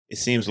it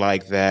seems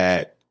like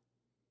that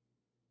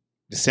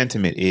the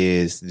sentiment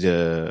is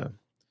the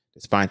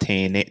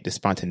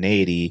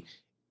spontaneity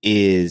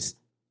is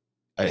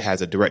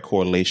has a direct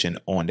correlation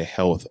on the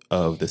health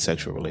of the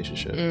sexual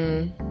relationship.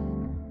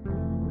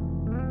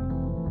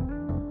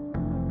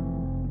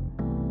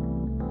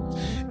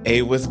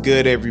 Hey, what's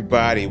good,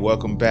 everybody?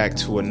 Welcome back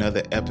to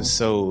another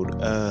episode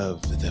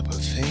of the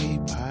Buffet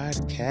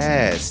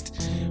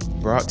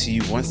Podcast, brought to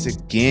you once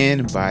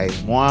again by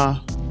moi.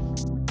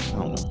 I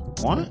don't know.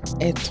 Moi?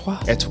 Et toi.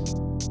 Et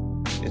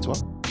toi?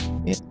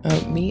 Yeah,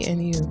 me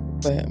and you,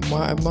 but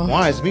moi.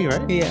 Moi is me,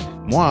 right? Yeah.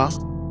 Moi,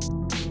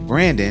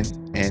 Brandon,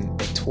 and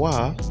et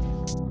toi,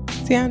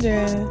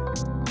 Sandra.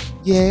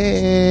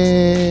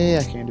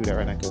 Yeah, I can't do that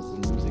right now because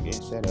the music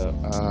ain't set up.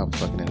 I'm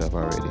fucking it up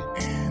already.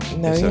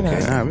 No, you're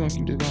not. Nah, we're gonna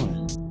keep this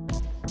going.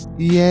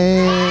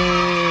 Yay!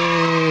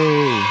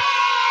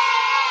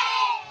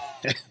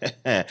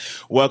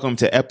 Welcome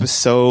to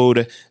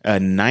episode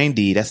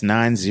 90. That's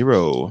 90.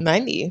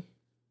 90.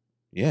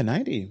 Yeah,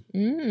 90.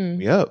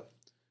 Yep.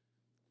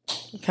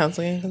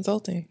 Counseling and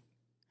consulting.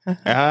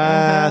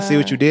 See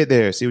what you did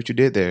there.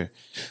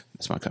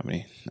 That's my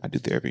company. I do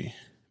therapy,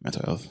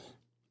 mental health.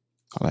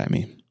 Holla at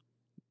me.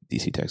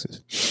 DC,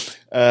 Texas.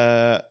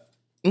 A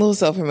little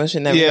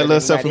self-promotion. Yeah, a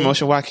little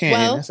self-promotion. Why can't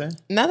Well, you?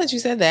 now that you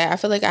said that, I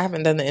feel like I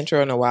haven't done the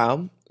intro in a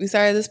while. We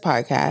started this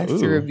podcast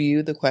to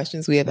review the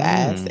questions we have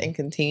asked and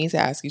continue to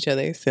ask each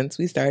other since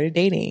we started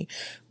dating.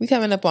 We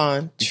coming up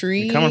on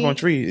tree. Coming up on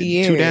tree.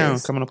 Years. 2 down.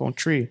 Coming up on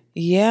tree.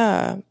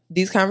 Yeah.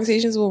 These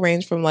conversations will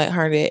range from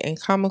lighthearted and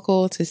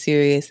comical to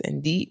serious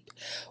and deep.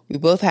 We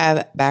both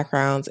have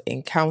backgrounds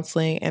in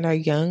counseling and are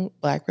young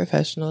Black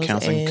professionals.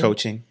 Counseling,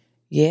 coaching,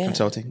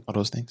 consulting, all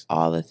those things.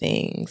 All the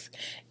things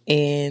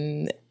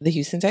in the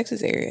Houston,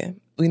 Texas area.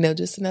 We know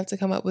just enough to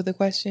come up with the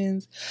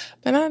questions,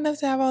 but not enough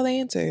to have all the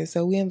answers.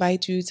 So we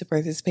invite you to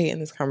participate in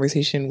this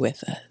conversation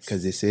with us.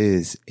 Because this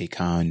is a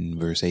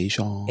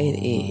conversation. It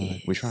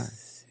is. We're trying.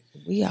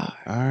 We are.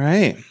 All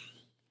right.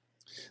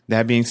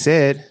 That being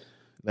said,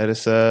 let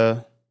us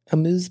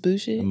Amuse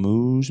bullshit.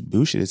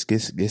 Let's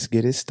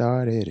get it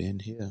started in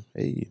here.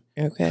 Hey.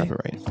 Okay.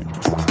 Copyright.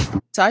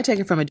 So I take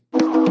it from a...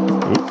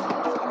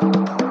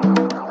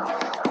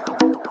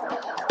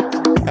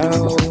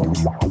 Oh,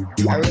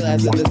 I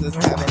realize that this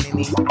doesn't have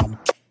any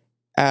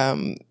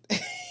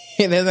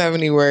it doesn't have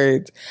any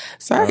words.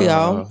 Sorry,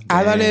 y'all. Man.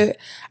 I thought they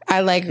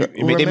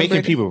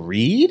making people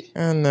read?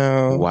 I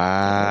know.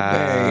 Wow.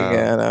 Very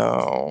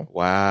ghetto.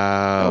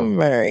 Wow.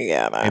 Very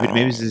ghetto.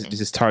 Maybe this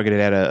is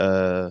targeted at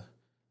a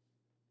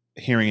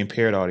hearing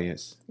impaired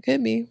audience.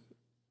 Could be.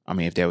 I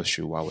mean, if that was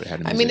true, why would it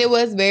have? I mean, it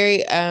was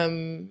very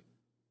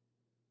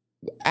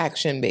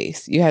action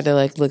based. You had to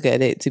look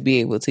at it to be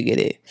able to get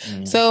it.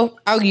 So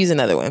I'll use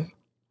another one.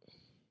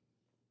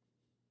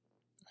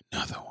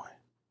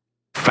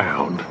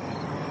 Found.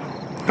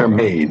 They're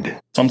made.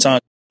 Sometimes.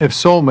 If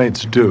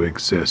soulmates do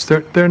exist,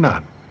 they're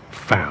not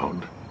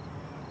found.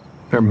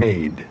 They're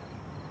made.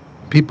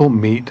 People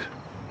meet,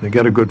 they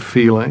get a good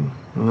feeling,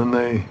 and then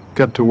they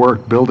get to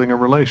work building a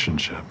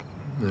relationship.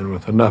 And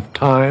with enough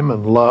time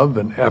and love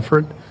and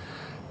effort,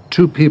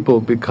 two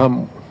people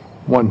become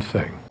one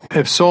thing.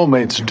 If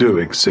soulmates do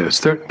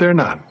exist, they're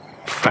not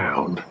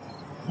found.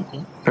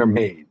 They're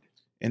made.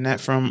 Isn't that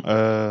from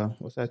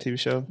what's that TV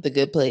show? The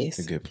Good Place.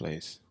 The Good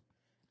Place.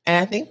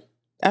 And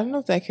I don't know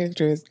if that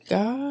character is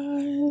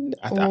God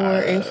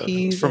or if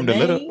he's from an the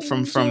angel.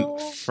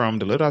 from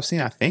the little I've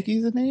seen. I think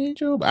he's an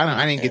angel, but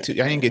I didn't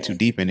get too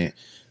deep in it.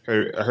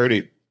 I heard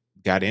it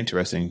got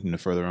interesting.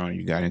 Further on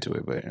you got into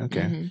it, but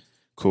okay,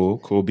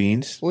 cool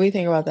beans. What do you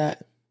think about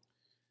that?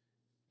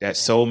 That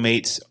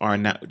soulmates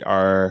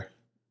are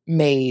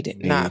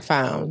made, not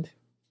found.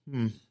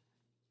 I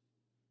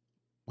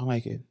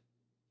like it.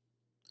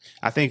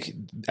 I think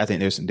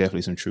there's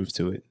definitely some truth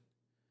to it.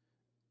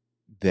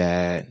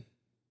 That,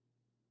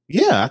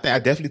 yeah, I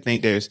definitely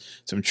think there's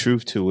some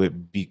truth to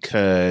it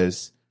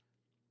because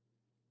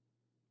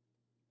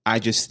I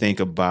just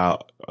think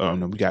about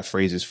we got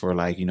phrases for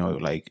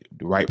the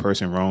right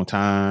person, wrong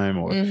time,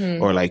 or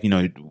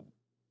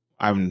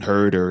I've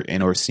heard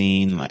or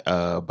seen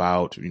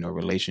about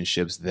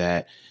relationships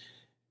that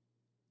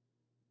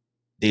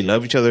they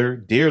love each other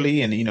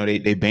dearly and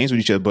they bangs with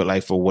each other,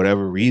 but for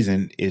whatever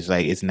reason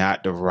it's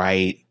not the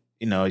right.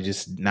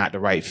 Just not the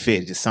right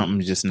fit. Just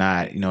something just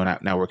not,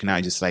 not working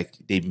out. Just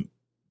they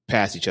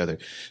pass each other.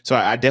 So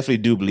I definitely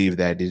do believe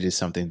that it is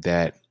something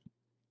that,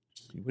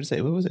 what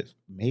was it?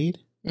 Made?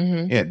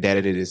 Mm-hmm. Yeah,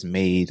 that it is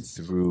made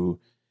through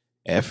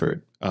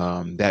effort.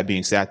 That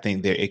being said, I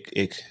think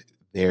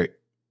there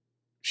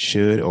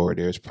should, or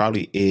there's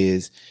probably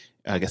is,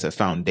 I guess, a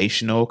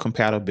foundational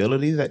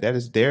compatibility that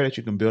is there that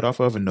you can build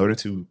off of in order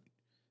to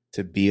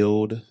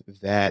build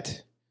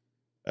that,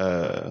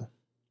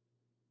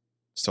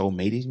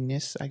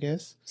 soulmatiness, I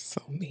guess.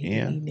 Soulmatiness.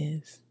 Yeah.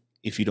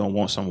 If you don't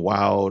want some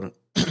wild,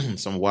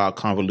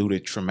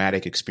 convoluted,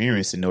 traumatic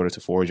experience in order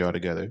to forge y'all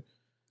together.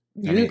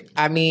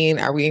 I mean,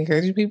 are we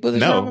encouraging people to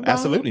No,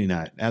 absolutely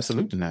not.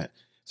 Absolutely not.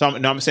 So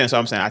I'm saying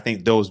I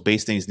think those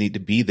base things need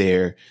to be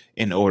there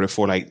in order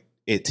for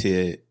it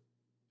to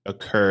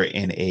occur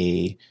in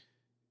a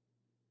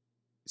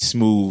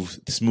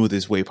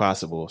smoothest way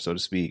possible, so to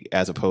speak,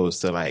 as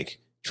opposed to like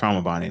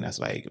trauma bonding. That's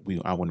like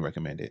I wouldn't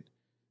recommend it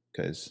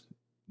because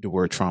the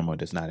word trauma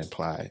does not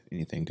imply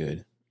anything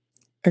good.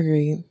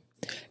 Agreed.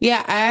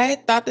 Yeah, I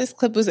thought this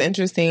clip was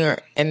interesting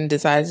and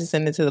decided to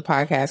send it to the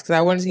podcast because I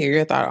wanted to hear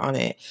your thought on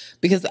it.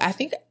 Because I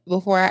think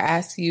before I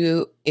asked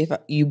you if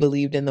you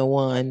believed in the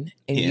one,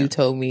 and you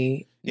told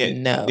me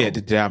no. Yeah,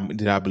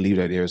 did I believe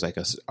that there's like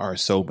our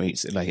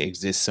soulmates that like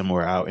exist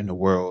somewhere out in the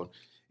world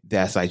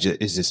that's like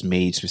is just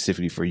made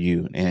specifically for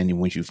you, and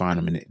once you find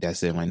them, and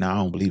that's it. I'm like, no, I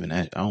don't believe in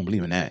that. I don't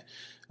believe in that.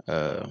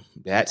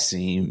 That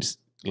seems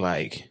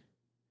like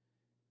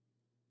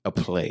a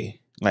play.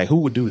 Like,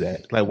 who would do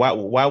that? Like, why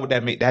would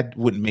that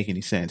wouldn't make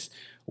any sense.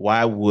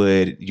 Why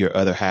would your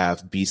other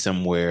half be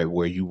somewhere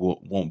where you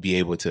won't be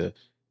able to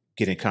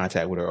get in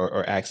contact with her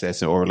or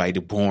access her, or like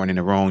they're born in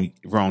the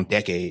wrong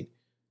decade?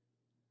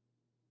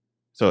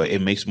 So it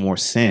makes more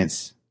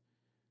sense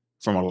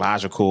from a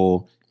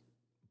logical,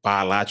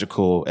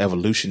 biological,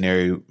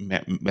 evolutionary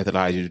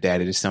methodology that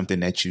it is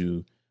something that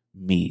you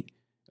meet.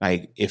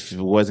 Like, if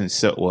it wasn't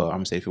so, well, I'm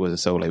gonna say if it wasn't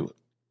so, like,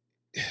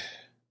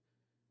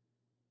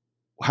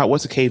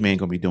 what's a caveman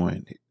gonna be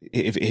doing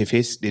if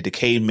the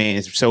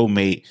caveman's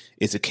soulmate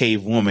is a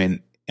cave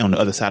woman on the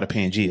other side of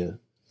Pangea?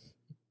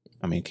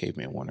 I mean,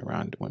 caveman went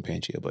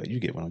Pangea, but you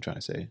get what I'm trying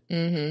to say.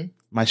 Mm-hmm.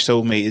 My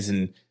soulmate is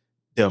in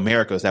the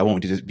Americas that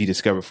won't be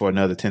discovered for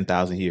another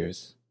 10,000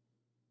 years.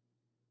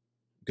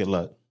 Good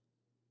luck.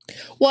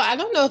 Well, I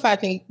don't know if I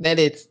think that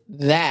it's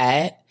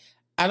that.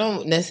 I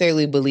don't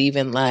necessarily believe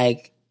in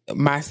like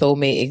my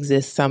soulmate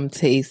exists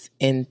someplace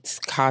in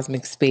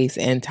cosmic space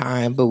and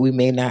time, but we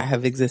may not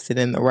have existed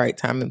in the right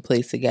time and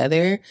place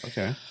together.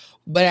 Okay.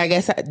 But I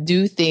guess I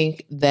do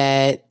think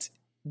that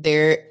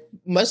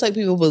much like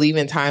people believe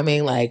in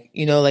timing, like,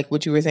 you know, like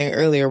what you were saying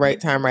earlier,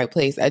 right time, right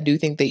place. I do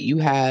think that you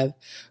have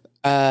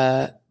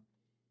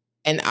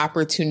an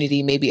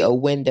opportunity, maybe a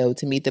window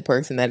to meet the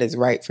person that is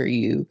right for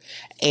you.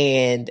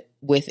 And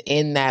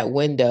within that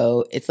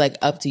window, it's like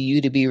up to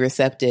you to be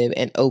receptive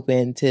and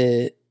open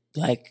to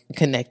like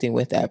connecting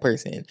with that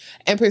person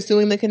and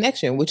pursuing the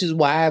connection, which is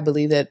why I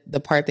believe that the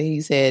part that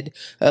he said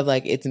of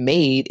like it's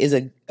made is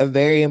a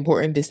very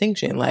important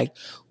distinction. Like,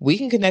 we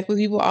can connect with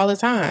people all the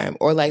time,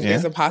 or like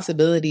there's a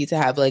possibility to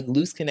have like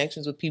loose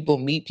connections with people,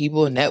 meet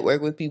people,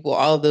 network with people,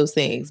 all of those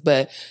things.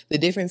 But the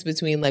difference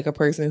between like a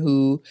person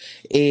who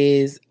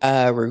is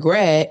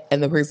regret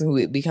and the person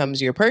who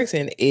becomes your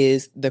person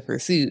is the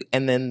pursuit,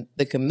 and then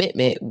the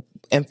commitment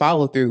and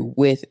follow through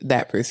with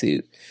that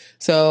pursuit.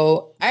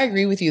 So I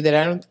agree with you that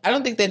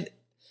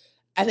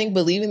I think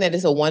believing that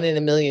it's a 1 in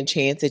a million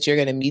chance that you're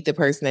going to meet the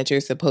person that you're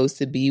supposed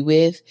to be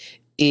with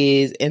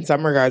is in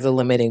some regards a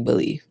limiting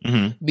belief,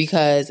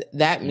 because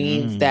that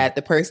means that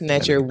the person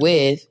that you're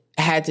with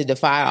had to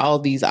defy all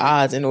these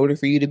odds in order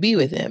for you to be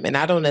with them. And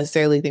I don't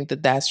necessarily think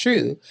that that's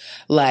true.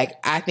 Like,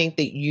 I think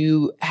that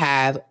you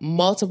have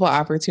multiple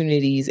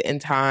opportunities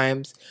and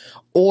times,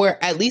 or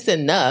at least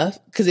enough,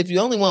 because if you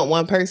only want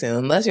one person,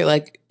 unless you're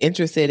like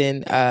interested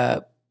in,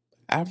 I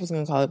was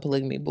going to call it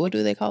polygamy, but what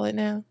do they call it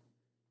now?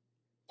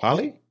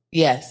 Poly?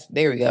 Yes,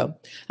 there we go.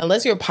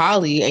 Unless you're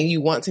poly and you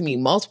want to meet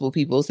multiple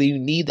people, so you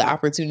need the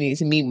opportunity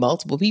to meet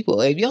multiple people.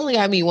 If you only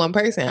got to meet one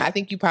person, I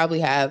think you probably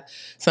have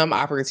some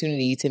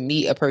opportunity to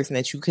meet a person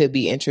that you could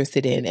be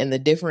interested in. And the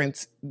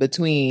difference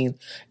between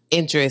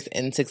interest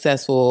and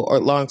successful or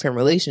long-term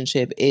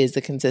relationship is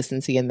the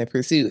consistency and the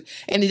pursuit.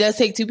 And it does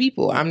take two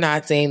people. I'm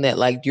not saying that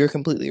like you're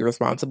completely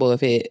responsible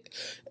if it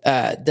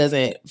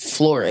doesn't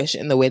flourish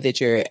in the way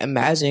that you're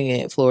imagining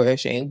it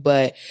flourishing,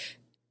 but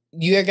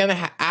you're going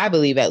to, I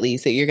believe at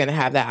least, that you're going to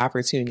have that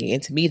opportunity.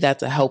 And to me,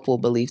 that's a helpful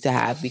belief to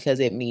have,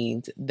 because it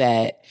means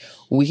that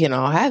we can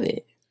all have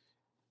it.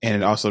 And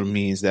it also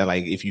means that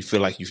like, if you feel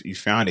like you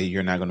found it,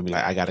 you're not going to be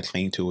like, I got to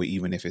cling to it,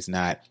 even if it's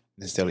not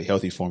necessarily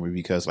healthy for me,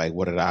 because like,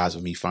 what are the odds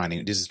of me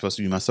finding this is supposed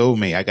to be my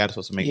soulmate? I got to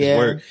supposed to make this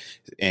work.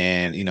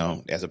 And, you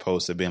know, as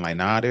opposed to being like,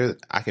 nah,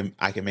 I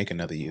can make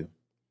another you.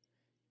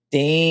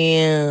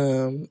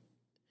 Damn.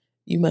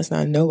 You must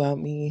not know about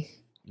me.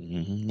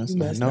 Mm-hmm. You must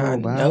not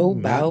know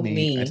about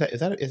me. Is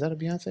that a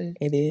Beyonce?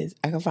 It is.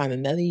 I can find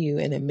another you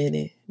in a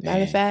minute.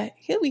 Matter of fact,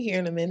 he'll be here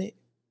in a minute.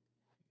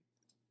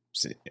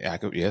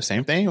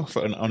 Same thing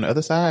on the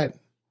other side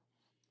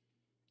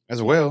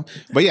as well.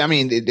 But yeah, I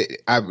mean,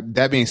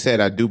 that being said,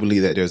 I do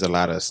believe that there's a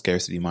lot of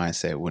scarcity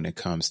mindset when it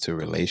comes to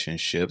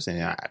relationships,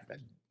 and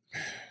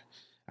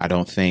I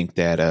don't think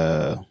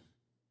that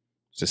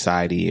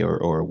society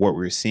or what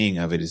we're seeing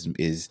of it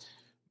is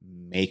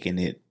making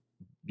it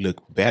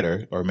look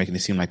better or making it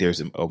seem like there's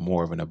a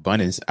more of an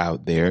abundance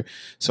out there.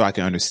 So I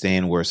can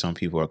understand where some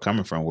people are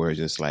coming from, where it's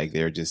just like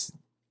they're just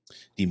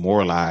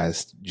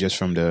demoralized just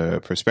from the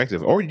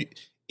perspective. Or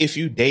if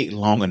you date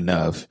long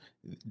enough,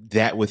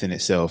 that within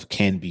itself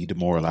can be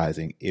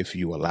demoralizing if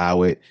you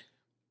allow it.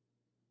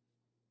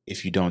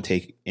 If you don't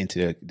take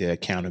into the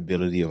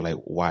accountability of like,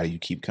 why do you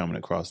keep coming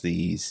across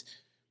these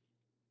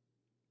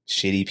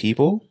shitty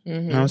people? You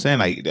know what I'm saying?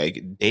 Like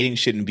dating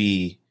shouldn't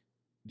be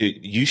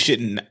you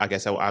shouldn't. I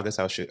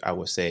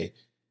would say,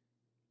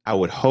 I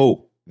would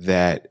hope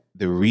that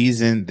the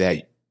reason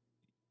that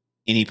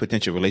any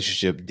potential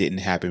relationship didn't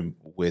happen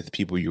with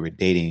people you were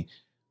dating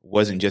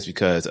wasn't just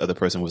because the other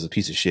person was a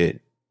piece of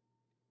shit.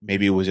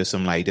 Maybe it was just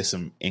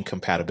some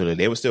incompatibility.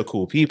 They were still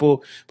cool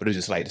people, but it was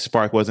just like the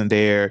spark wasn't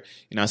there.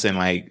 You know what I'm saying?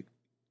 Like,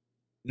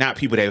 not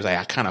people that was like,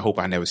 I kind of hope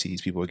I never see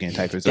these people again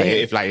type of.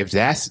 If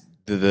that's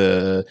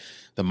the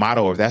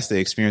motto, or if that's the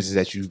experiences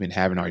that you've been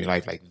having all your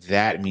life, like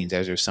that means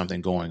that there's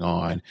something going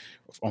on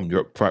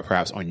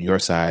perhaps on your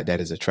side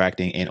that is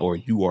attracting or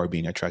you are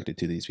being attracted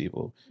to these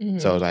people. Mm-hmm.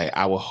 So like,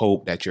 I will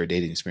hope that your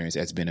dating experience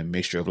has been a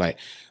mixture of like,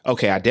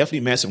 okay, I definitely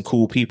met some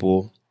cool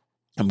people.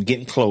 I'm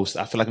getting close.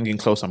 I feel like I'm getting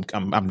close.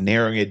 I'm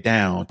narrowing it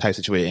down type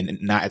situation,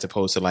 and not as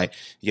opposed to like,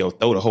 yo,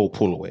 throw the whole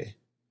pool away.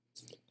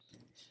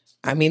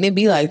 I mean, it'd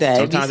be like that.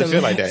 Sometimes it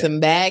feel like that. Some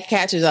bad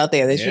catches out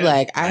there that you're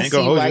like, I see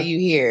why you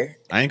here.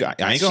 I ain't gonna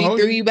hold you.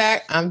 She threw you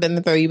back. I'm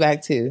gonna throw you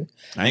back too.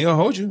 I ain't gonna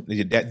hold you.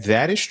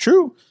 That is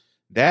true.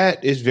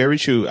 That is very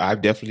true.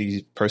 I've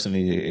definitely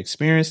personally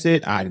experienced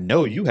it. I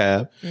know you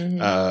have.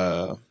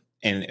 Mm-hmm.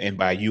 And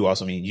by you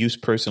also mean you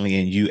personally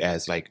and you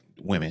as like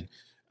women.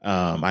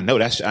 I know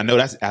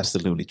that's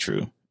absolutely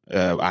true.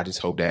 I just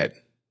hope that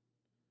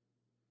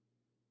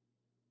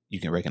you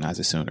can recognize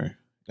it sooner.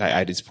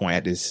 At this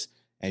point, as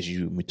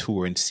you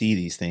mature and see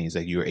these things,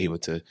 like you're able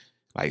to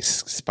like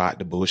spot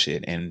the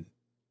bullshit and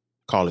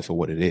call it for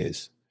what it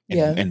is,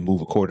 and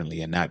move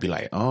accordingly, and not be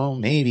like, oh,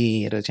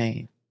 maybe it'll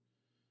change.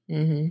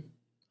 Mm-hmm.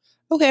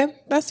 Okay,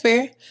 that's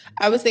fair.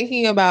 I was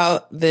thinking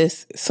about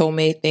this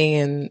soulmate thing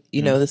and,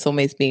 the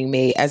soulmates being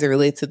made as it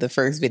relates to the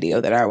first video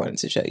that I wanted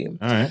to show you.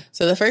 All right.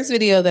 So the first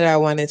video that I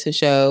wanted to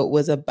show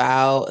was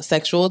about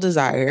sexual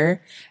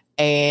desire,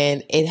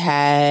 and it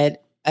had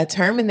a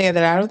term in there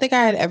that I don't think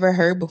I had ever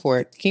heard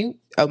before. The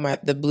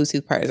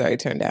Bluetooth part is already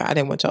turned down. I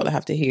didn't want y'all to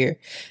have to hear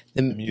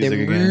the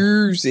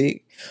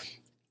music.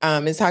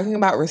 It's talking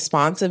about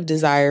responsive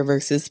desire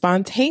versus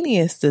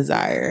spontaneous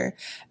desire.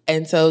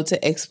 And so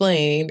to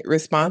explain,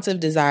 responsive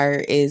desire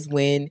is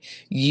when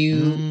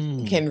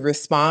you can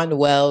respond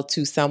well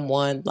to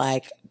someone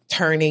like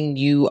turning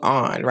you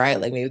on,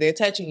 right? Like maybe they're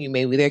touching you,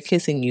 maybe they're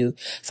kissing you,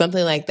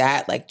 something like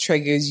that, like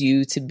triggers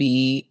you to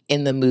be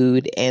in the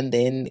mood and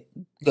then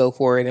go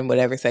forward in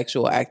whatever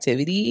sexual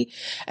activity.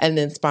 And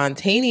then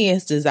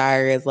spontaneous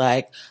desire is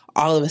like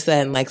all of a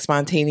sudden, like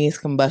spontaneous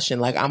combustion,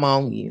 like I'm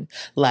on you.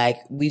 Like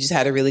we just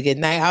had a really good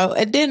night out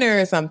at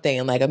dinner or something.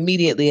 And like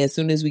immediately, as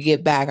soon as we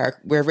get back,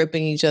 we're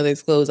ripping each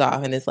other's clothes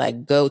off and it's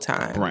like go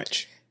time.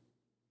 Brunch.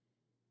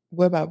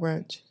 What about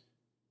brunch?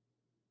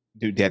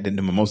 Dude, did the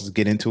mimosas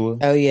get into it?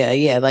 Oh, yeah.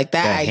 Yeah. Like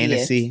that idea.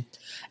 Hennessy.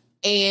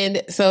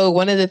 And so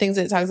one of the things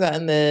that it talks about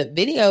in the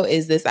video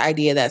is this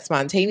idea that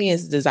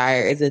spontaneous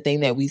desire is the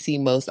thing that we see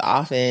most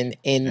often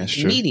in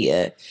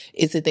media.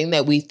 It's the thing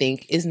that we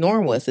think is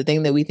normal. It's the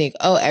thing that we think,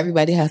 oh,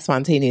 everybody has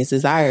spontaneous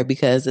desire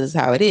because this is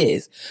how it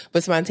is.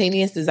 But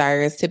spontaneous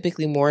desire is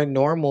typically more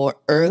normal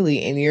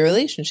early in your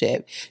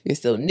relationship. You're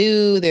still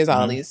new. There's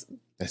all these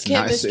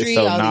chemistry, it's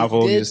so all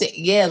novel. These good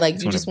yeah,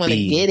 like you just want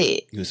to get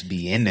it. You just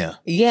be in there.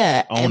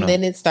 Yeah. And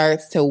then it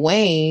starts to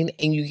wane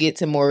and you get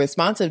to more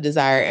responsive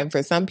desire. And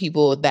for some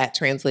people, that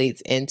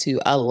translates into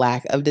a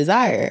lack of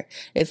desire.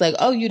 It's like,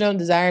 oh, you don't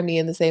desire me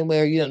in the same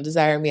way, or you don't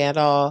desire me at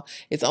all.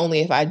 It's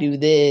only if I do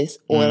this,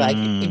 or like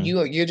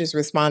you're just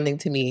responding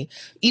to me.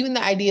 Even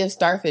the idea of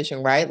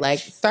starfishing, right? Like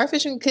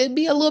starfishing could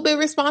be a little bit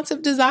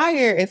responsive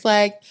desire. It's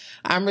like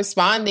I'm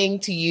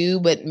responding to you,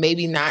 but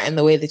maybe not in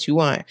the way that you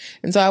want.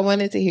 And so I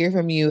wanted to hear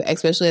from you,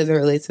 especially as it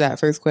relates to that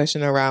first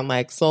question around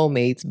like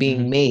soulmates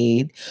being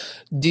made.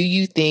 Do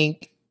you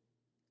think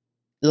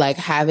like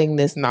having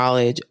this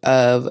knowledge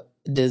of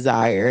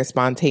desire,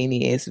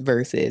 spontaneous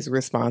versus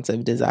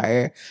responsive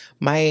desire,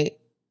 might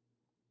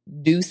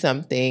do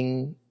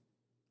something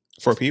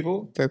for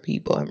people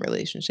in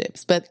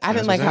relationships? But I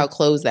didn't like how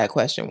closed that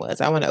question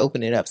was. I want to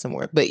open it up some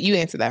more, but you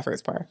answer that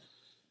first part.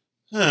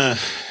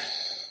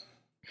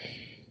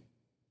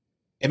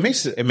 It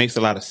makes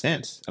a lot of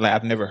sense. Like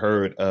I've never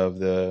heard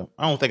of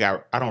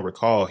I don't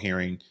recall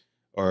hearing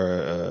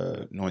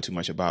or knowing too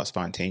much about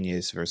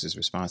spontaneous versus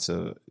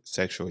responsive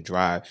sexual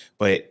drive,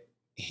 but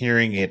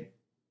hearing it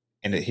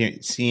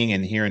and seeing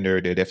and hearing their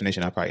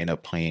definition, I probably end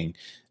up playing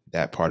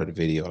that part of the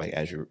video like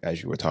as you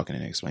were talking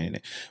and explaining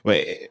it.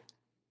 But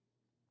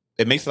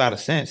it makes a lot of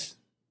sense.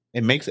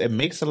 It makes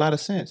a lot of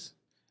sense.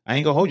 I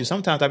ain't gonna hold you.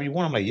 Sometimes I be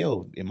wondering, I'm like,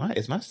 yo,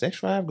 is my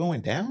sex drive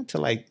going down to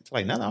like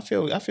nothing? I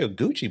feel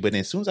Gucci, but then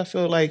as soon as I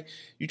feel like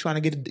you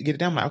trying to get it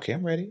down, I'm like, okay,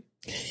 I'm ready.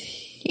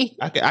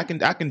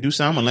 I can do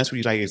some unless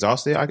we like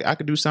exhausted. I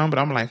could do some, but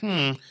I'm like,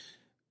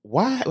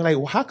 why?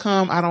 Like, how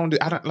come I don't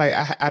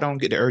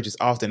get the urges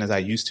often as I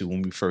used to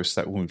when we first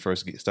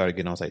started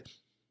getting on? It's like,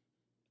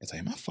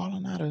 am I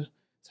falling out of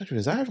sexual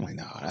desire? I'm like,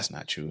 no, that's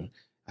not true.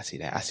 I see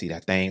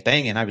that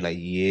thing, and I'd be like,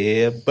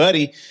 yeah,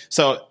 buddy.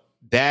 So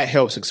that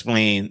helps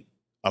explain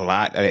a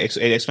lot. It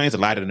explains a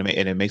lot and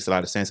it makes a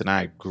lot of sense, and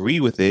I agree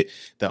with it.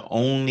 The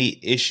only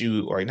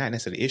issue, or not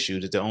necessarily issue,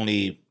 the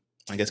only,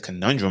 I guess,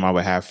 conundrum I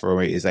would have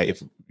for it is that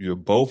if you're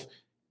both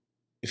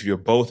if you're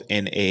both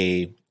in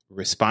a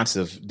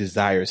responsive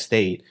desire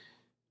state,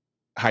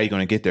 how are you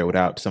going to get there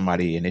without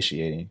somebody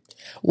initiating?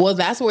 Well,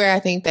 that's where I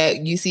think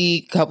that you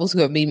see couples who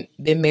have been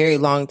married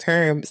long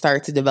term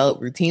start to develop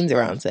routines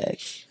around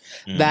sex.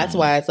 That's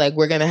why it's like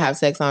we're gonna have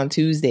sex on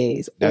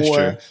Tuesdays, That's or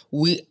true.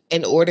 we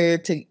in order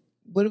to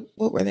what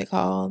were they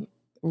called?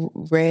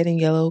 Red and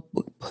yellow,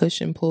 push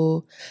and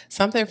pull,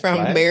 something from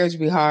Flags? Marriage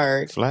Be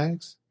Hard.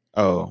 Flags?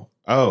 Oh,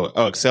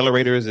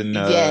 accelerators and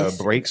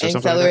brakes or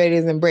something like that?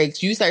 Accelerators and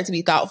brakes. You start to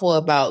be thoughtful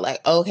about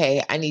like,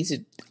 okay, I need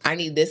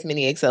this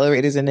many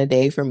accelerators in a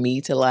day for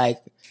me to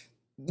like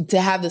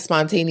to have the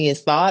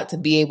spontaneous thought to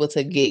be able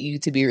to get you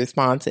to be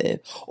responsive,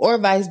 or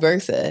vice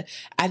versa.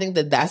 I think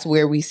that that's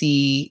where we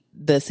see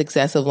the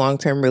success of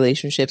long-term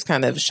relationships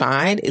kind of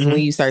shine, is when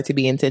you start to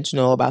be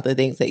intentional about the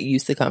things that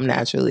used to come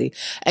naturally,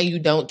 and you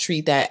don't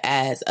treat that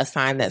as a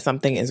sign that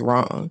something is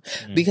wrong.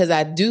 Because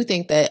I do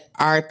think that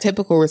our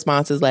typical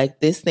response is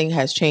like, this thing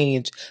has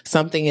changed,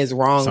 something is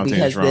wrong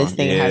because this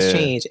thing has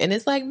changed. And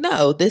it's like,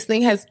 no, this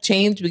thing has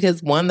changed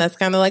because, one, that's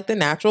kind of like the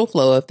natural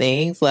flow of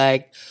things.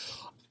 Like,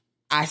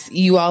 I see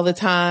you all the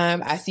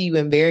time. I see you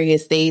in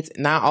various states.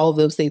 Not all of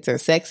those states are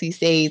sexy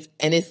states.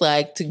 And it's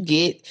like, to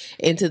get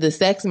into the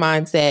sex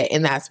mindset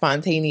in that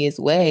spontaneous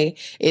way,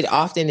 it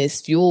often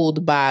is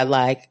fueled by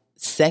like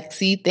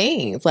sexy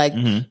things. Like,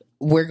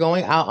 we're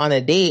going out on a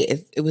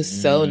date. It was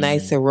so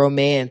nice to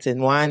romance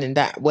and wine and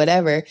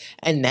whatever.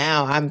 And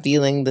now I'm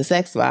feeling the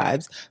sex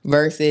vibes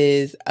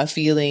versus a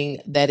feeling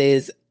that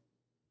is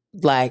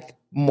like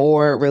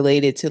more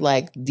related to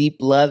like deep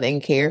love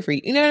and care for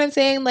you. You know what I'm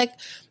saying? Like,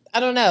 I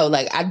don't know.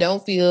 Like, I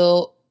don't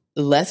feel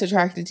less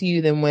attracted to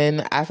you than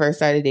when I first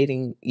started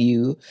dating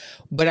you.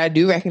 But I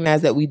do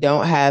recognize that we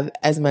don't have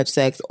as much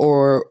sex,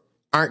 or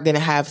aren't going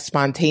to have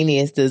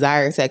spontaneous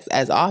desire sex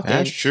as often.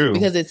 That's true.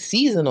 Because it's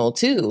seasonal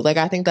too. Like,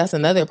 I think that's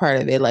another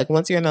part of it. Like,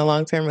 once you're in a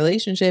long-term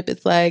relationship,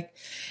 it's like,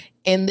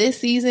 in this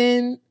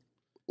season,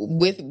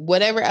 with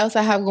whatever else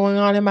I have going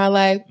on in my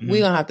life,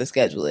 we're going to have to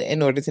schedule it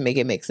in order to make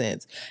it make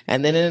sense.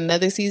 And then in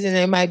another season,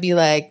 it might be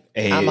like,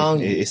 hey, I'm on.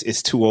 It's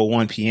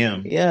 2:01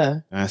 p.m. Yeah.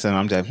 And so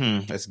I'm like,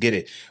 let's get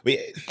it.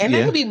 And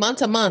that could be month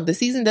to month. The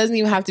season doesn't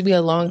even have to be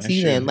a long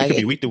season. Like, it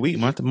could be week to week,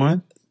 month to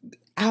month.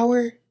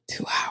 Hour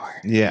to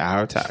hour. Yeah,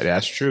 hour to hour.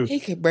 That's true.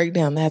 It could break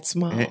down that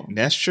small.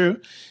 That's true.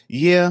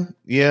 Yeah.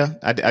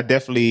 I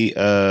definitely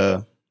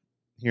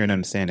hear and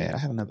understand that. I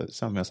have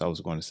something else I was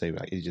going to say,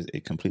 but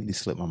it completely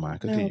slipped my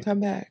mind. No,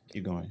 come back.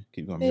 Keep going.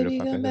 Baby,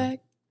 come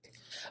back.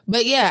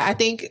 But yeah, I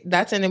think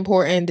that's an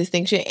important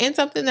distinction, and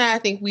something that I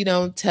think we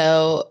don't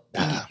tell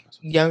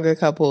younger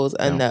couples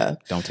enough.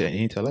 Don't tell. You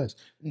didn't tell us.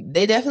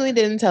 They definitely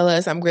didn't tell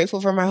us. I'm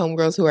grateful for my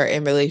homegirls who are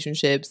in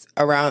relationships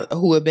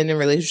who have been in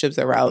relationships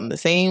around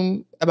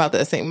about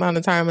the same amount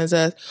of time as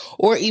us,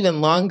 or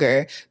even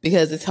longer,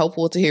 because it's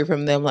helpful to hear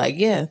from them. Like,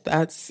 yeah,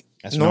 that's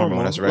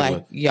normal. That's regular.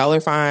 Like, y'all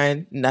are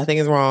fine. Nothing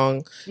is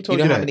wrong. You don't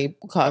have any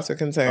cause for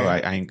concern. All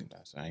right, I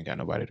ain't got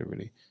nobody to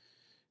really.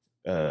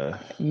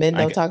 Men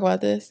don't talk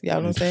about this.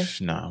 Y'all don't say.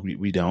 No,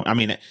 we don't. I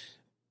mean,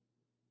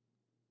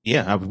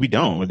 yeah, we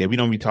don't. We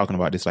don't be talking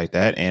about this like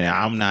that, and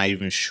I'm not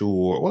even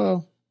sure.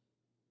 Well,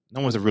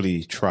 no one's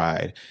really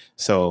tried,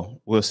 so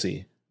we'll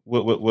see.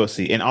 We'll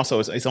see. And also,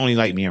 it's only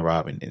like me and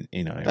Rob, in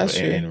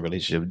a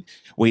relationship,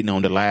 waiting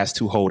on the last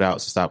two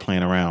holdouts to stop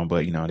playing around.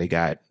 But they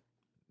got.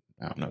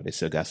 I don't know. They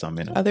still got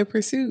something in them. Other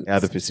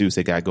pursuits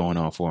they got going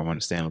on for them,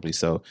 understandably.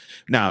 So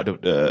now,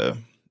 the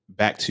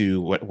back to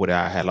what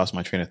I had lost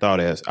my train of thought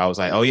as. I was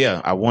like, oh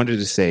yeah, I wanted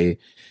to say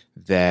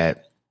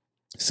that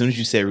as soon as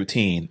you said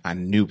routine, I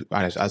knew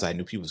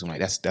people was like,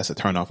 that's a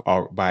turn off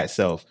all by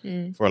itself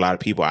for a lot of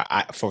people.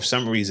 I for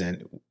some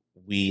reason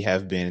we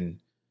have been,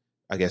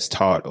 I guess,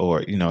 taught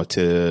or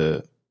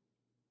to.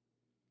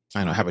 I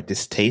don't know, have a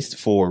distaste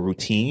for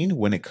routine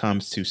when it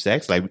comes to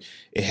sex. Like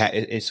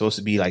it's supposed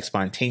to be like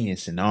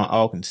spontaneous and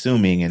all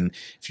consuming. And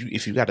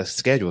if you got to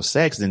schedule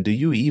sex, then do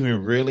you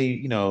even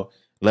really,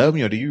 love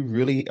me, or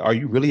are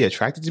you really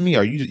attracted to me?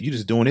 Or you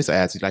just doing this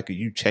as like, are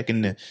you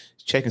checking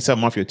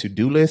something off your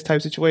to-do list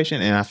type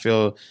situation? And I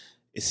feel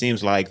it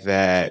seems like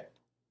that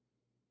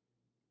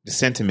the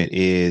sentiment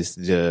is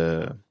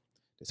the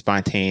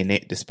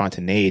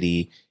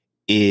spontaneity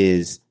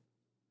is.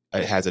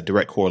 It has a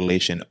direct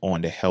correlation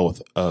on the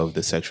health of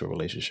the sexual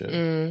relationship.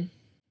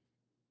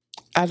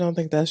 I don't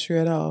think that's true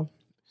at all.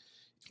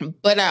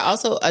 But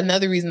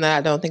another reason that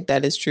I don't think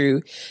that is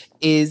true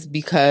is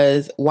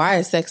because why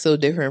is sex so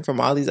different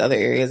from all these other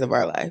areas of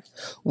our life?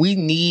 We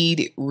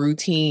need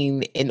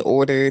routine in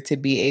order to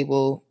be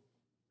able.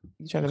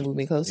 You trying to move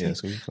me closer? Yeah,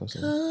 so you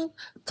closer.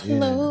 Come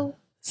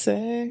closer.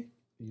 Yeah.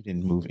 You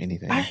didn't move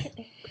anything.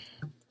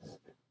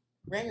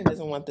 Brandon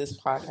doesn't want this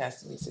podcast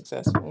to be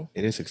successful.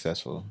 It is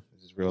successful.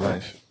 Real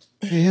life.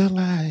 Real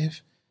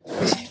life.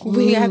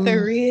 We got the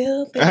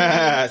real thing.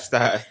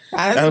 Stop.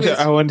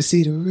 I wanted to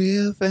see the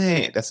real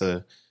thing. That's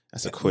a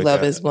quick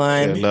Love is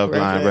Blind. Love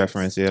Blind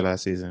reference. Yeah,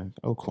 last season.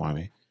 Oh,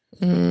 Kwame.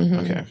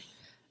 Okay.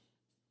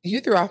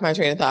 You threw off my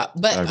train of thought.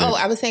 But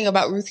I was saying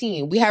about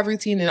routine. We have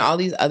routine in all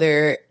these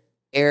other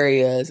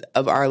areas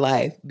of our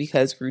life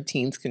because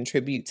routines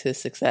contribute to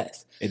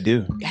success. It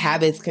do.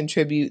 Habits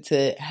contribute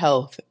to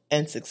health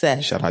and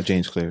success. Shout out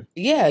James Clear.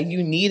 Yeah,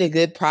 you need a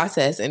good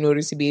process in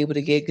order to be able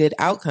to get good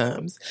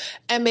outcomes.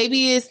 And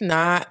maybe it's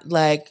not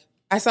like,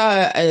 I saw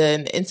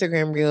an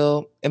Instagram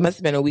reel, it must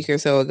have been a week or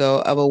so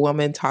ago, of a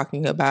woman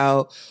talking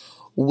about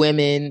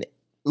women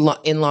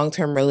in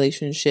long-term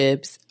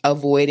relationships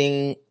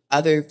avoiding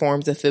other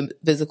forms of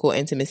physical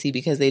intimacy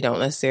because they don't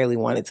necessarily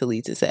want it to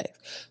lead to sex.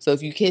 So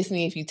if you kiss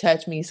me, if you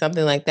touch me,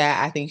 something like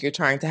that, I think you're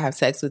trying to have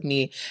sex with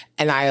me,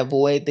 and I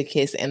avoid the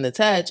kiss and the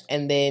touch,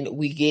 and then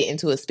we get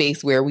into a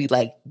space where we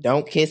like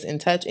don't kiss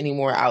and touch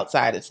anymore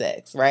outside of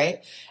sex,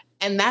 right?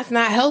 And that's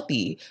not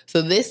healthy.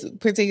 So this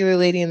particular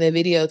lady in the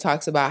video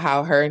talks about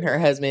how her and her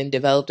husband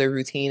developed a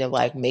routine of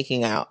like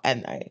making out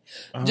at night.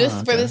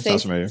 Just for the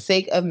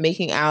sake of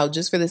making out,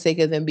 just for the sake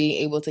of them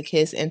being able to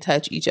kiss and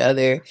touch each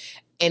other.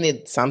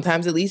 And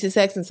sometimes it leads to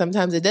sex and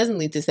sometimes it doesn't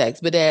lead to sex,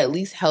 but it at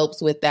least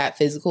helps with that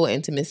physical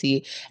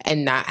intimacy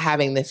and not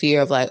having the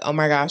fear of like, oh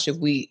my gosh, if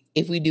we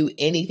do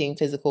anything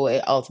physical,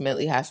 it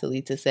ultimately has to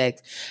lead to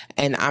sex,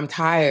 and I'm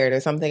tired or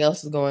something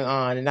else is going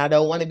on and I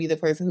don't want to be the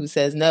person who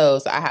says no.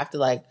 So I have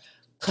to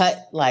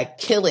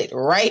kill it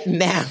right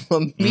now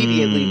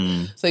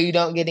immediately so you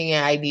don't get any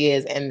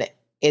ideas and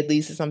it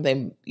leads to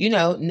something,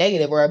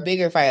 negative or a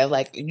bigger fight of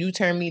like, you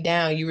turned me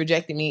down, you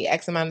rejected me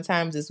X amount of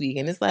times this week.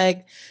 And it's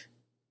like,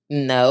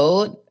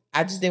 no,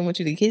 I just didn't want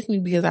you to kiss me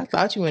because I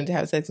thought you wanted to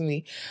have sex with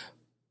me.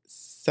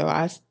 So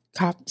I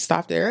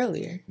stopped it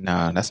earlier.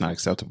 Nah, that's not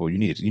acceptable. You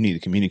need to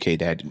communicate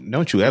that.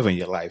 Don't you ever in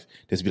your life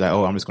just be like,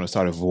 oh, I'm just going to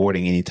start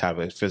avoiding any type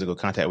of physical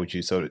contact with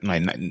you. So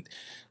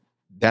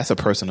that's a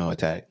personal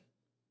attack.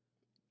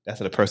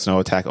 That's a personal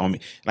attack on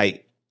me.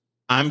 Like,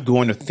 I'm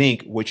going to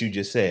think what you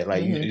just said.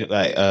 Like,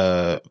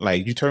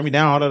 you turned me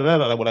down.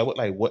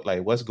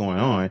 What's going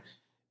on?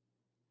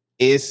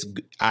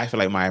 I feel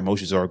like my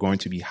emotions are going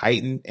to be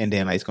heightened, and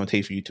then it's going to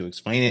take for you to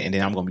explain it, and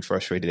then I'm going to be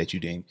frustrated that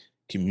you didn't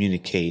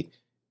communicate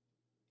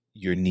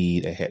your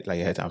need ahead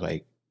of time.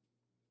 Like,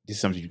 this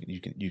is something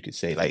you could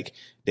say. Like,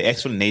 the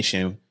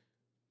explanation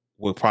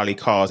will probably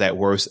cause at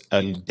worst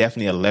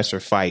definitely a lesser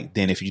fight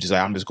than if you just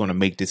I'm just going to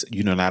make this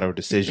unilateral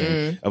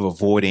decision of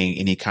avoiding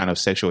any kind of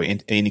sexual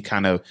any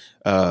kind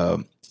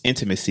of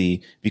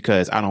intimacy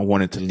because I don't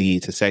want it to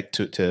lead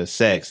to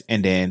sex,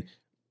 and then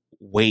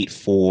wait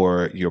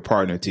for your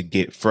partner to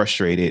get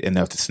frustrated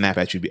enough to snap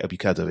at you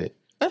because of it.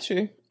 That's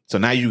true. So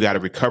now you got to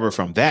recover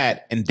from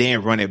that and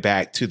then run it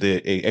back to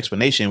the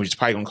explanation, which is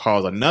probably going to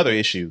cause another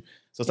issue.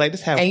 So it's like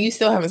and you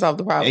still haven't solved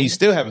the problem. And you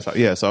still haven't solved.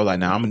 Yeah. So I was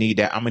like, I'm gonna need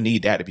that. I'm gonna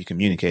need that to be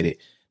communicated.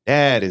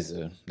 That is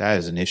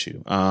an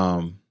issue.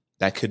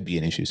 That could be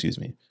an issue. Excuse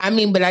me. I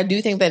mean, but I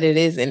do think that it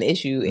is an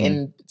issue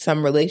in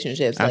some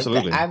relationships.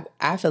 Absolutely.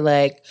 I feel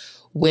like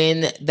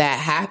when that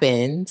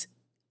happened,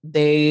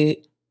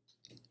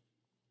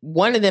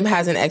 one of them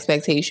has an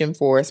expectation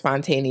for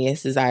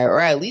spontaneous desire or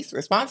at least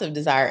responsive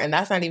desire, and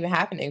that's not even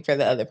happening for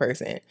the other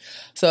person.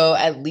 So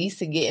at least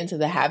to get into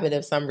the habit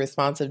of some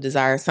responsive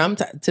desire,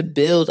 to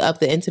build up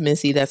the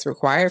intimacy that's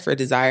required for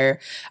desire,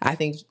 I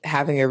think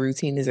having a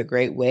routine is a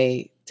great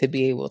way to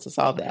be able to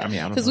solve that.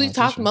 Because we've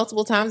talked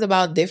multiple times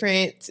about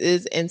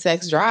differences in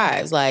sex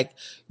drives. Like,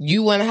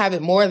 you want to have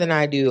it more than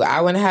I do.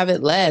 I want to have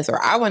it less, or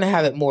I want to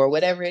have it more,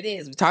 whatever it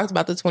is. We talked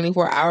about the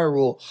 24-hour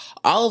rule.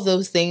 All of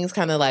those things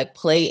kind of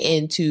play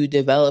into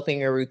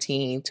developing a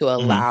routine to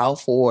allow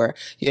for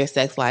your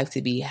sex life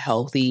to be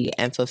healthy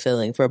and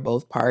fulfilling for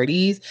both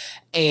parties.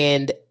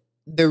 And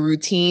the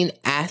routine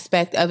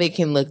aspect of it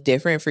can look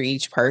different for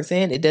each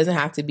person. It doesn't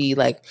have to be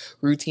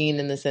routine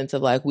in the sense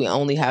of we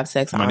only have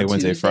sex Monday, on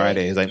Wednesday, Tuesday.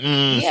 Friday.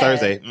 It's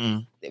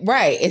Thursday.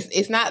 Right.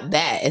 It's not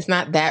that. It's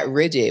not that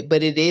rigid,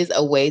 but it is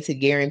a way to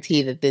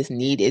guarantee that this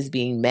need is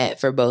being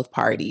met for both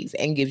parties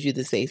and gives you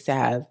the space to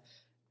have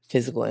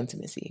physical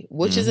intimacy,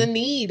 which is a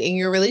need in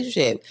your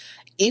relationship.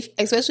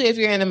 Especially if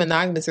you're in a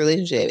monogamous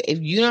relationship, if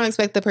you don't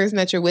expect the person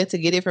that you're with to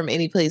get it from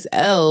any place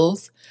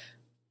else,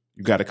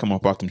 you got to come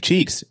up off them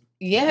cheeks.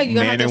 Yeah, you're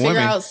going to have to figure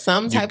out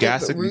some type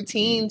of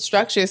routine,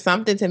 structure,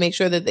 something to make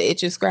sure that the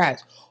itch is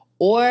scratched.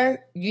 Or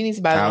you need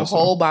to buy a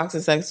whole box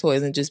of sex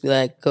toys and just be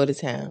like, go to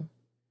town.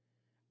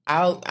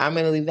 I'm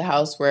going to leave the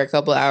house for a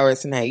couple of hours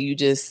tonight. You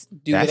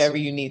just do whatever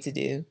you need to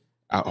do.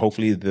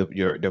 Hopefully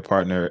your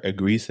partner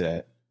agrees to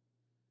that.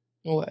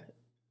 What?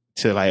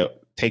 To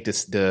take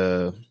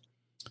the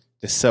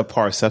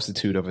subpar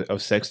substitute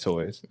of sex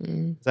toys.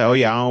 It's like, oh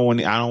yeah,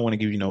 I don't want to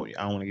give you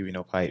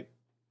no pipe.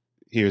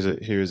 Here's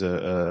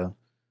a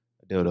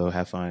dildo,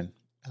 have fun.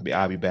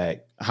 I'll be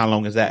back. How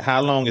long is that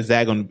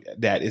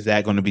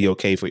going to be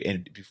okay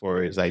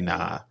before it's like,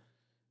 nah,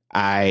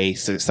 I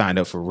signed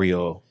up for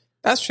real.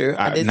 That's true.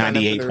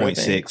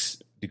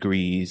 98.6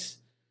 degrees.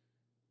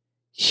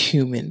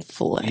 Human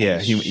flesh. Yeah,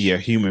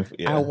 human.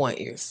 Yeah. I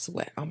want your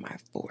sweat on my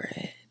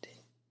forehead.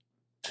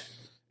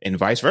 And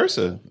vice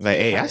versa.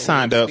 Hey, I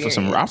signed up for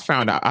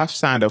I've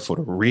signed up for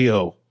the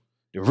real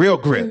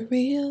grip. The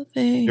real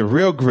thing. The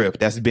real grip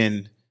that's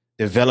been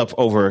developed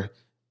over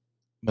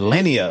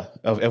millennia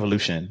of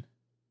evolution.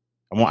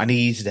 I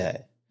need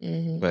that.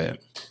 But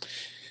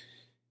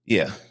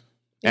Yeah.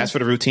 As for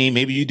the routine,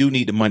 maybe you do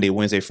need the Monday,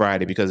 Wednesday,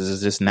 Friday because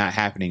it's just not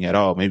happening at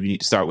all. Maybe you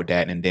need to start with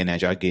that, and then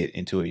as y'all get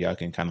into it, y'all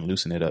can kind of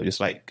loosen it up. Just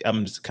like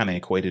I'm just kind of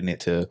equating it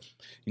to,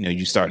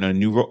 you starting a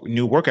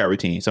new workout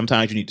routine.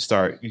 Sometimes you need to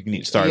start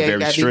very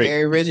strict. Be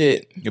very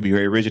rigid. You'll be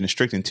very rigid and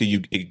strict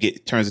until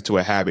it turns into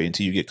a habit,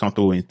 until you get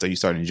comfortable, until you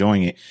start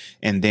enjoying it,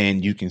 and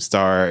then you can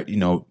start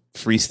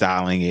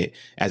freestyling it.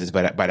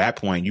 By that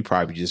point, you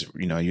probably just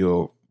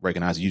you'll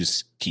recognize you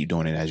just keep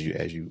doing it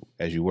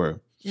as you were.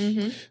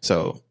 Mm-hmm.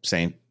 So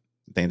same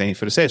thing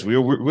for the sex. We're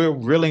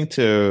willing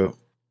to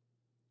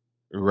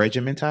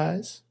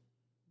regimentize,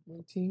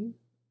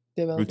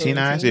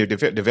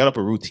 develop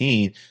a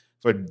routine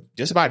for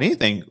just about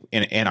anything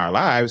in our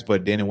lives.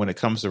 But then when it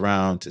comes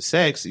around to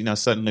sex,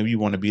 suddenly we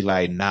want to be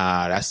like,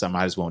 nah, that's something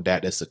I just want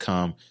that to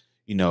come,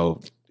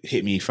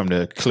 hit me from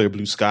the clear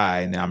blue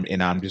sky, and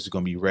I'm just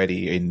going to be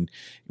ready and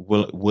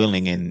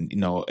willing and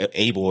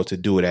able to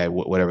do it at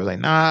whatever. Like,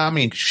 nah, I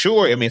mean,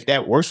 sure. I mean, if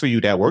that works for you,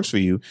 that works for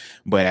you.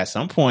 But at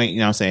some point,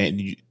 what I'm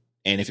saying.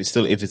 And if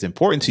it's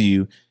important to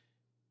you,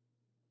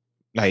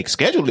 like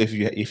schedule it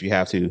if you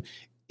have to.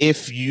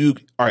 If you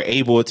are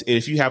able to,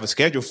 if you have a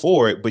schedule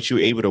for it, but you're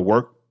able to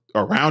work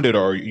around it,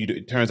 or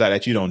it turns out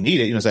that you don't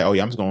need it, say, oh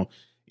yeah, I'm just going.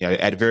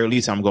 At the very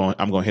least, I'm going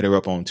to hit her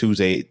up on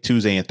Tuesday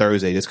and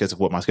Thursday just because of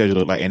what my schedule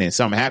look like. And then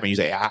something happened, you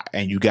say,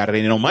 and you got it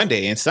in on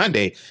Monday and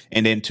Sunday,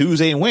 and then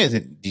Tuesday and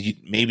Wednesday.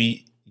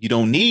 Maybe you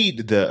don't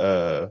need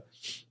the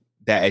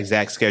that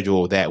exact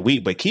schedule that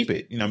week, but keep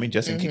it,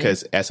 just in,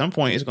 because at some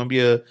point it's going to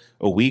be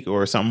a week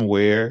or something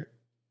where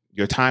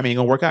your time ain't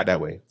going to work out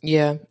that way.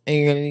 Yeah. And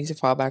you're going to need to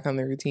fall back on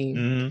the routine.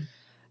 Mm-hmm.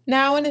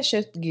 Now I want to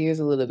shift gears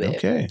a little bit.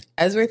 Okay.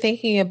 As we're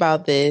thinking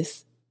about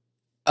this,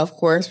 of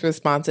course,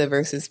 responsive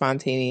versus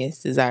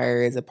spontaneous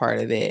desire is a part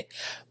of it.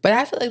 But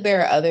I feel like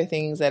there are other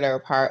things that are a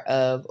part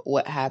of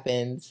what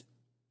happens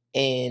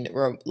in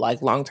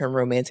long-term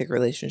romantic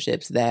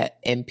relationships that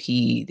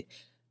impede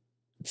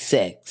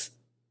sex.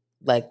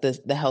 Like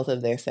the health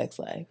of their sex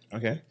life.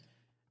 Okay.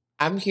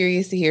 I'm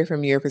curious to hear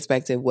from your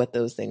perspective what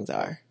those things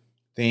are.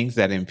 Things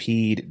that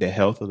impede the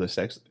health of the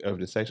sex.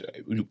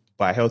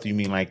 By health, you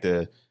mean like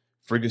the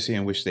frequency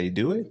in which they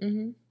do it?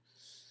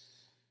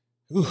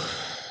 Mm-hmm. Ooh.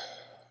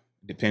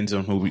 Depends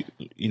on who.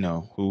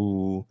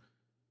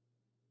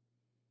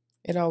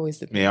 It always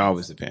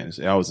depends.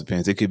 It always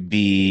depends. It could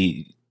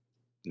be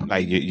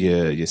like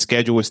your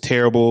schedule is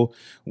terrible,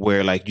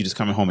 where like you just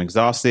coming home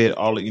exhausted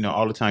all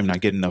the time, not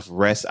getting enough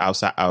rest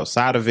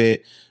outside of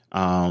it.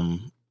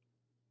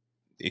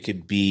 It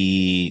could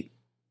be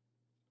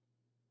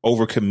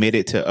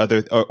overcommitted to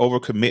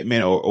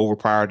overcommitment or over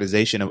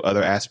prioritization of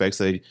other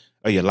aspects of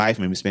your life.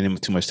 Maybe spending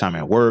too much time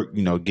at work,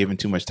 giving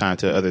too much time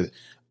to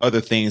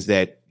other things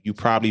that you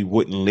probably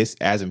wouldn't list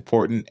as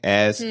important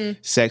as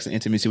sex and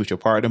intimacy with your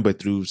partner, but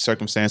through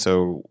circumstance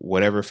or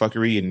whatever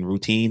fuckery and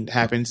routine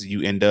happens,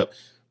 you end up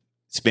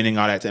spending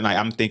all that time. Like,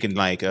 I'm thinking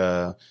like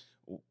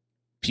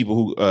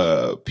people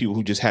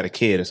who just had a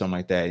kid or something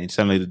like that, and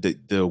suddenly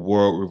the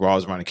world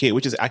revolves around a kid,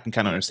 which is, I can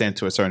kind of understand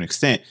to a certain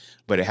extent,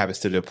 but it happens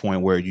to the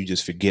point where you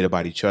just forget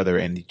about each other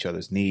and each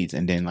other's needs,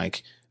 and then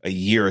like a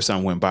year or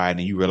something went by, and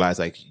then you realize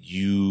like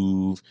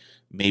you've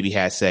maybe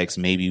had sex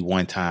maybe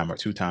one time or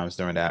two times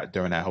during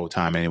that whole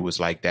time, and it was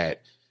like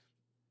that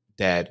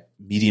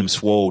medium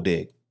swole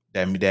dick,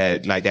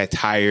 that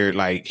tired,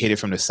 like hit it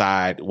from the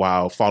side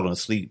while falling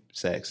asleep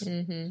sex,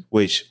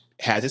 which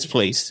has its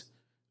place,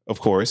 of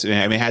course. I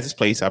mean, it has its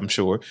place, I'm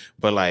sure,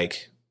 but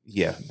like,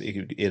 yeah,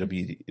 it'll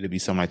be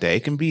something like that.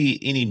 It can be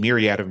any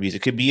myriad of reasons.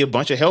 It could be a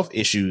bunch of health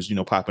issues,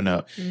 popping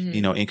up,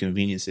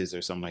 inconveniences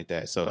or something like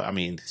that. So, I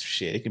mean,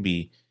 shit, it can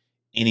be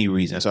any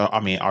reason. So,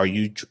 I mean, are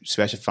you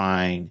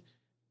specifying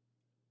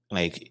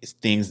like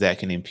things that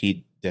can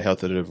impede the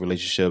health of the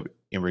relationship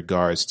in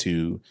regards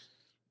to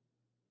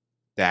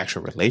the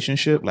actual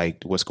relationship,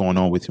 like what's going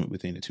on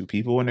within the two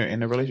people in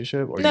the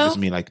relationship, or No. you just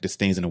mean like just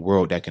things in the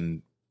world that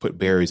can put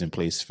barriers in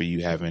place for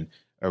you having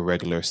a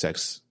regular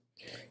sex?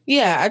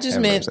 Yeah, I just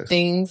meant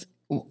things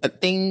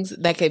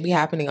that could be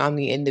happening on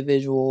the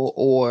individual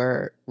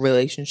or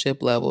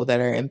relationship level that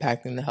are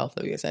impacting the health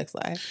of your sex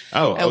life.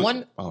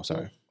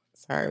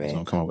 Sorry,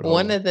 man.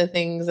 One of the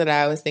things that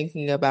I was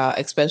thinking about,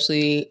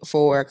 especially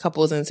for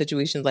couples in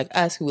situations like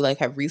us who like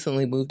have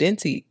recently moved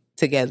into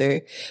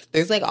together,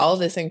 there's like all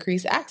this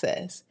increased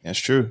access. That's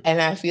true. And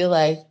I feel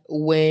like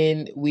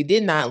when we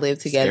did not live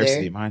together,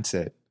 scarcity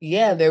mindset.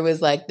 Yeah, there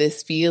was like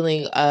this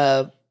feeling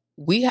of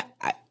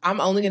I'm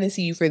only going to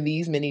see you for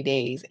these many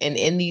days, and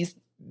in these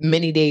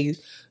many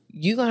days,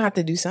 you're gonna have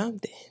to do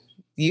something.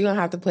 You're gonna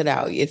have to put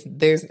out. If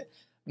there's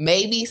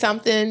maybe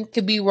something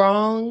could be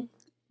wrong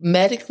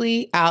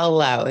medically, I'll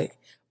allow it.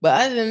 But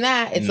other than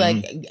that, it's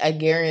like a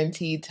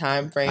guaranteed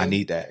time frame. I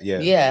need that. Yeah.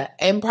 Yeah.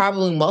 And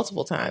probably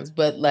multiple times.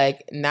 But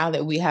like now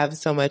that we have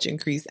so much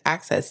increased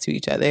access to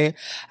each other,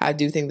 I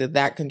do think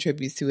that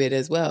contributes to it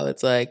as well.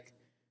 It's like,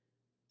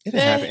 it'll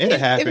happen.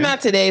 If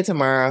not today,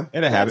 tomorrow.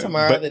 It'll happen.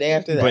 Tomorrow, the day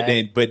after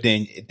that. But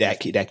then that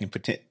can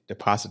pretend the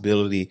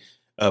possibility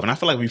And I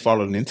feel like we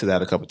followed into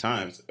that a couple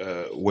times,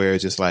 where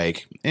it's just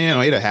like,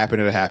 it'll happen,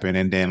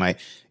 and then like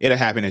it'll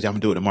happen, and I'm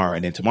gonna do it tomorrow,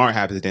 and then tomorrow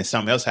happens, and then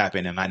something else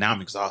happened, and like now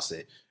I'm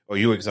exhausted, or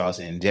you're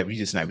exhausted, and you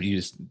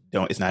just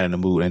don't. It's not in the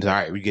mood, and it's all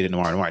right, we get it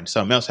tomorrow, and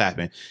something else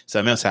happened.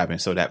 So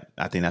that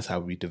I think that's how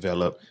we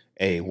develop.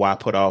 Why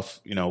put off?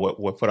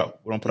 What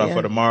don't put off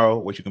for tomorrow?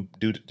 What you can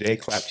do today?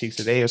 Clap cheeks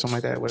today, or something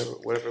like that.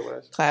 Whatever it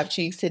was. Clap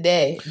cheeks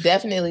today.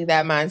 Definitely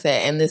that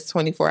mindset, and this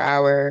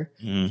 24-hour,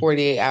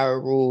 48-hour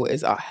rule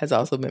has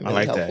also been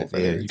really helpful for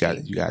me. You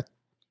got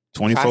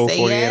 24,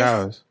 48 yes,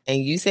 hours, and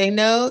you say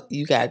no.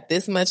 You got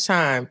this much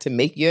time to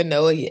make your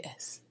no a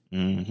yes.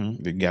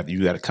 Mm-hmm.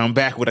 You got to come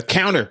back with a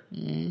counter.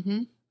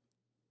 Mm-hmm.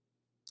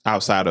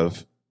 Outside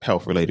of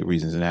health-related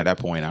reasons, and at that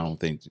point, I don't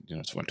think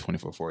it's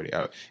 24, 48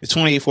 hours. It's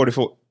 28,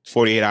 44,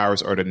 48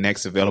 hours, or the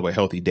next available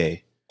healthy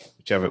day,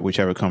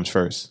 whichever comes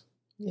first.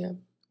 Yeah.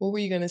 What were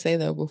you gonna say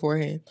though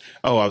beforehand?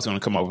 Oh, I was gonna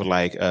come up with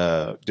like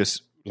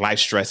just life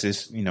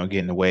stresses, get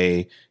in the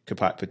way, could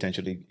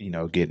potentially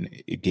get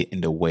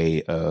in the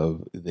way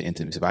of the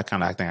intimacy. But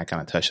I think I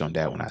kind of touched on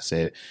that when I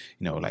said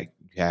like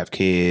you have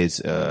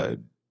kids,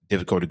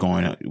 difficulty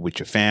going with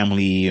your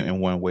family in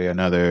one way or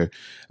another.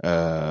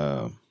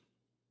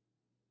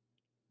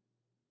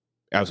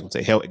 I was going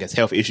to say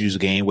health issues,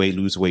 gain weight,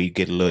 lose weight,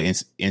 get a little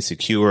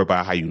insecure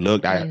about how you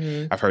look.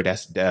 I've heard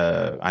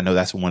I know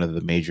that's one of the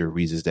major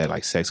reasons that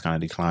like sex kind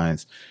of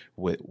declines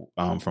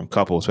from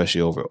couples, especially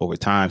over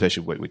time,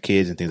 especially with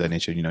kids and things like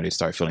that. They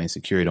start feeling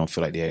insecure, don't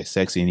feel like they're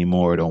sexy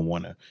anymore, don't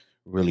want to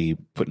really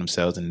put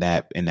themselves in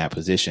that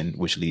position,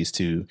 which leads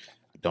to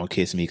don't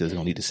kiss me because it's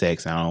going to lead to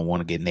sex. I don't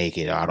want to get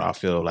naked. I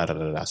feel la da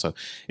da da. So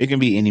it can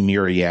be any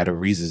myriad of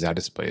reasons.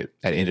 But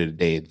at the end of the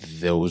day,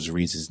 those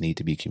reasons need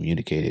to be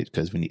communicated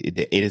because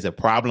it is a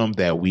problem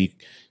that we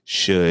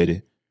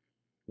should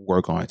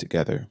work on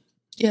together.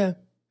 Yeah.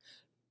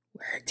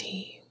 We're a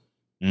team.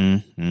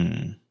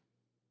 Mm-hmm.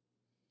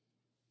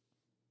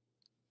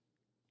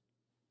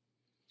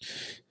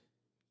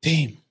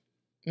 Team.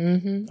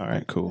 Mm-hmm. All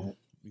right, cool.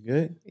 We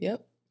good?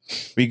 Yep.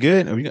 We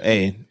good?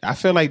 Hey, I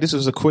feel like this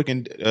was a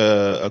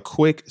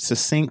quick,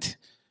 succinct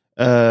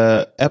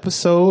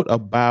episode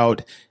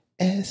about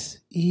sex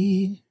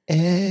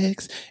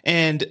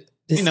and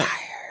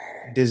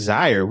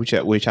desire, which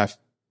I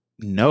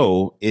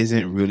know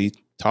isn't really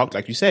talked.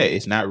 Like you said,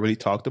 it's not really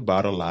talked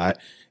about a lot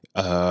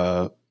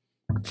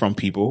from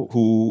people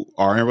who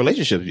are in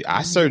relationships.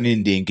 I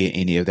certainly didn't get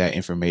any of that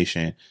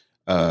information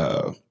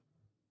from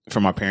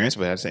my parents,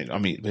 but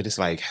but it's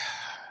like.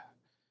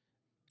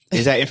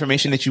 Is that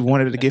information that you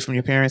wanted to get from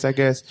your parents, I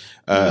guess?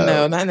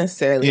 No, not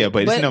necessarily. Yeah,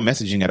 but there's no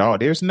messaging at all.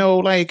 There's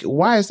no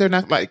why is there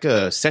not like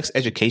a sex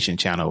education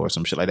channel or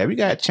some shit like that? We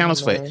got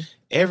channels for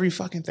every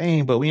fucking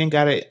thing, but we ain't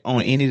got it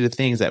on any of the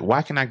things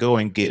why can I go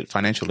and get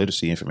financial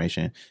literacy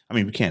information? I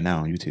mean, we can't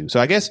now on YouTube. So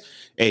I guess,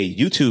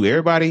 YouTube,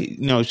 everybody,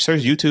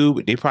 search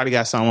YouTube. They probably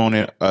got something on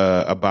it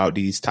about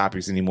these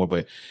topics anymore,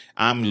 but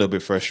I'm a little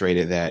bit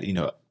frustrated that,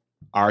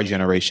 our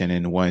generation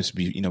and the ones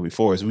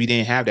before us, we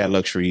didn't have that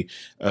luxury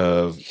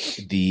of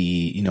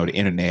the the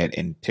internet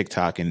and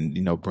TikTok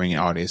and bringing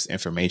all this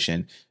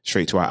information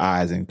straight to our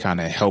eyes and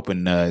kind of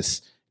helping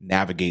us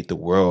navigate the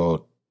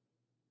world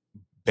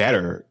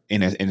better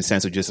in a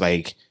sense of just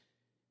like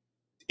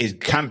it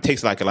kind of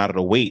takes like a lot of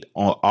the weight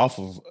off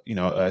of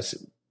us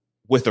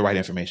with the right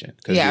information.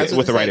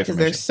 With the right information,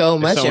 there's so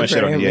much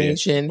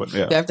information.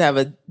 Yeah. You have to have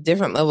a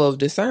different level of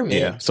discernment.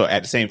 Yeah. So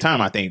at the same time,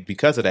 I think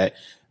because of that.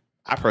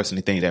 I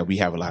personally think that we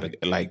have a lot of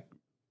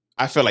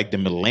I feel like the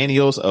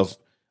millennials of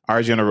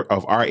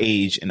our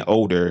age and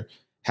older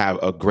have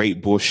a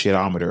great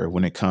bullshitometer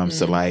when it comes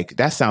to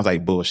that sounds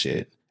like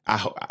bullshit.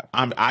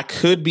 I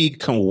could be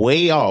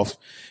way off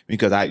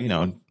because you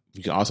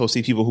can also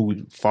see people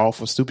who fall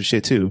for stupid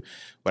shit too.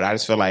 But I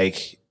just feel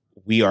like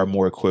we are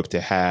more equipped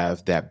to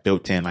have that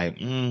built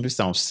in this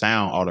don't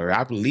sound all the way.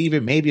 I believe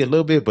it maybe a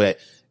little bit, but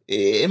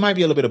it might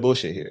be a little bit of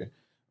bullshit here.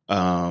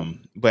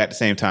 But at the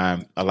same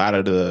time, a lot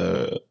of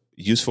the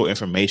useful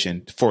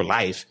information for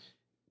life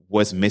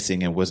was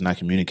missing and was not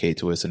communicated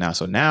to us.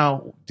 So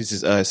now this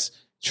is us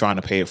trying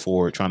to pay it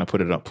forward, trying to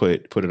put it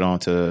on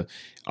to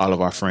all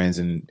of our friends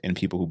and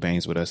people who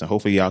bangs with us. And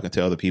hopefully y'all can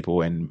tell other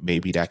people and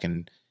maybe that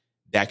can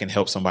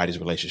help somebody's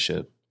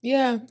relationship.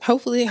 Yeah.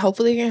 Hopefully it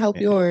can help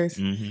yours.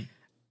 Mm-hmm.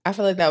 I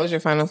feel like that was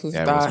your final food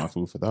for thought. That was my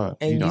food for thought.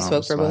 And you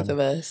spoke for both of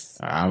us.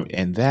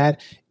 And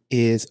that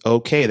is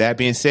okay. That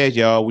being said,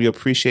 y'all, we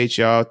appreciate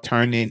y'all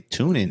tuning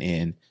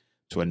in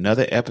to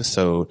another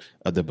episode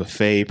of the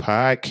Buffet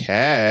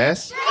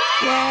Podcast.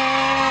 Yay!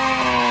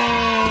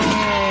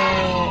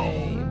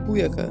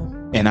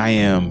 Booyaka. And I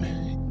am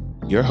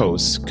your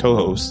host,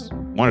 co-host,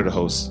 one of the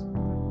hosts,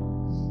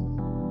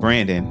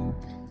 Brandon,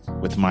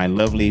 with my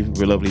lovely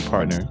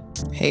partner.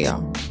 Hey,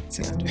 y'all.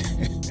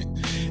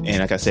 And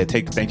like I said,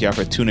 thank y'all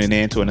for tuning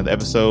in to another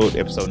episode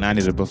 90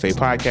 of the Buffet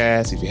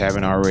Podcast. If you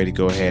haven't already,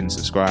 go ahead and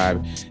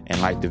subscribe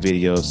and like the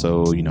video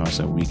so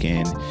we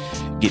can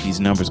get these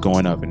numbers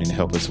going up and then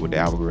help us with the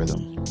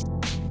algorithm.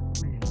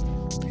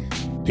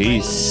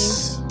 Peace.